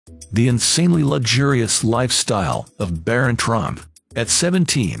The insanely luxurious lifestyle of Barron Trump. At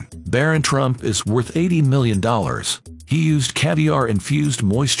 17, Barron Trump is worth $80 million. He used caviar-infused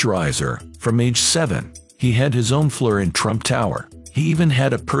moisturizer from age 7. He had his own floor in Trump Tower. He even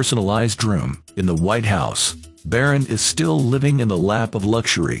had a personalized room in the White House. Barron is still living in the lap of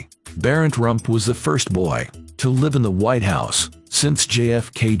luxury. Barron Trump was the first boy to live in the White House since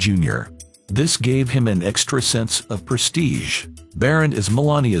JFK Jr. This gave him an extra sense of prestige. Barron is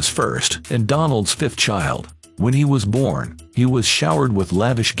Melania's first and Donald's fifth child. When he was born, he was showered with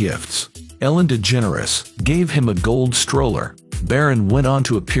lavish gifts. Ellen DeGeneres gave him a gold stroller. Barron went on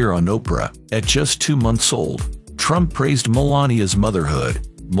to appear on Oprah at just 2 months old. Trump praised Melania's motherhood.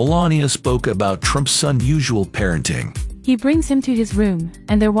 Melania spoke about Trump's unusual parenting. He brings him to his room,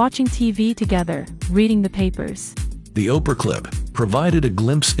 and they're watching TV together, reading the papers. The Oprah clip provided a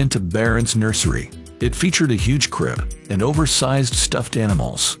glimpse into Barron's nursery. It featured a huge crib and oversized stuffed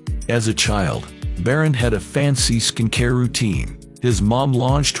animals. As a child, Barron had a fancy skincare routine. His mom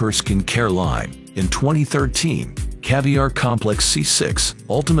launched her skincare line in 2013. Caviar Complex C6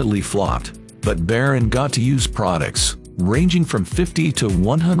 ultimately flopped, but Barron got to use products ranging from $50 to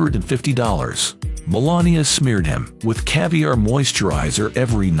 $150. Melania smeared him with caviar moisturizer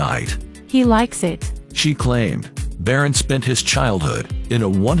every night. He likes it, she claimed. Barron spent his childhood in a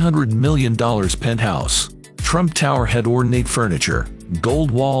 $100 million penthouse. Trump Tower had ornate furniture, gold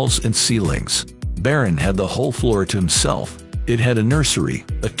walls and ceilings. Barron had the whole floor to himself. It had a nursery,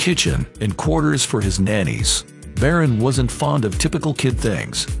 a kitchen, and quarters for his nannies. Barron wasn't fond of typical kid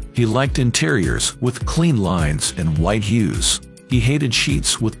things. He liked interiors with clean lines and white hues. He hated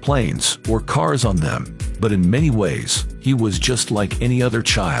sheets with planes or cars on them. But in many ways, he was just like any other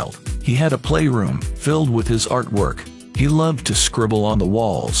child. He had a playroom filled with his artwork. He loved to scribble on the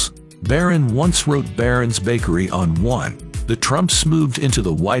walls. Barron once wrote Barron's Bakery on one. The Trumps moved into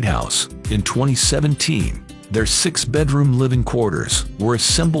the White House in 2017. Their 6-bedroom living quarters were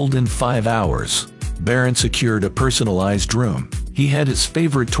assembled in 5 hours. Barron secured a personalized room. He had his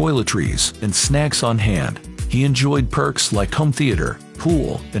favorite toiletries and snacks on hand. He enjoyed perks like home theater,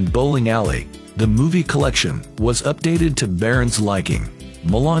 pool, and bowling alley. The movie collection was updated to Barron's liking.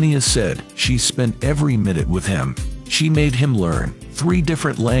 Melania said she spent every minute with him. She made him learn 3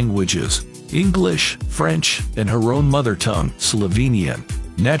 different languages: English, French, and her own mother tongue, Slovenian.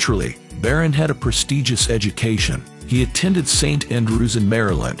 Naturally, Barron had a prestigious education. He attended St. Andrews in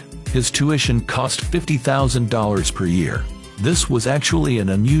Maryland. His tuition cost $50,000 per year. This was actually an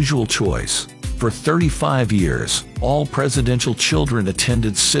unusual choice. For 35 years, all presidential children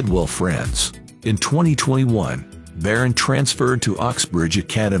attended Sidwell Friends. In 2021, Barron transferred to Oxbridge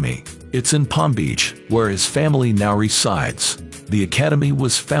Academy. It's in Palm Beach, where his family now resides. The academy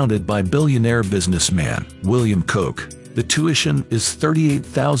was founded by billionaire businessman William Koch. The tuition is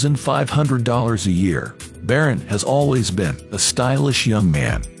 $38,500 a year. Barron has always been a stylish young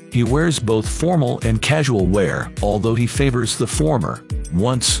man. He wears both formal and casual wear, although he favors the former.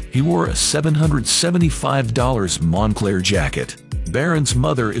 Once, he wore a $775 Moncler jacket. Barron's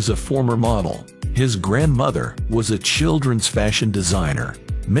mother is a former model. His grandmother was a children's fashion designer.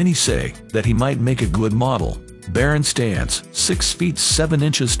 Many say that he might make a good model. Barron stands 6 feet 7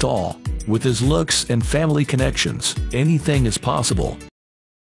 inches tall. With his looks and family connections, anything is possible.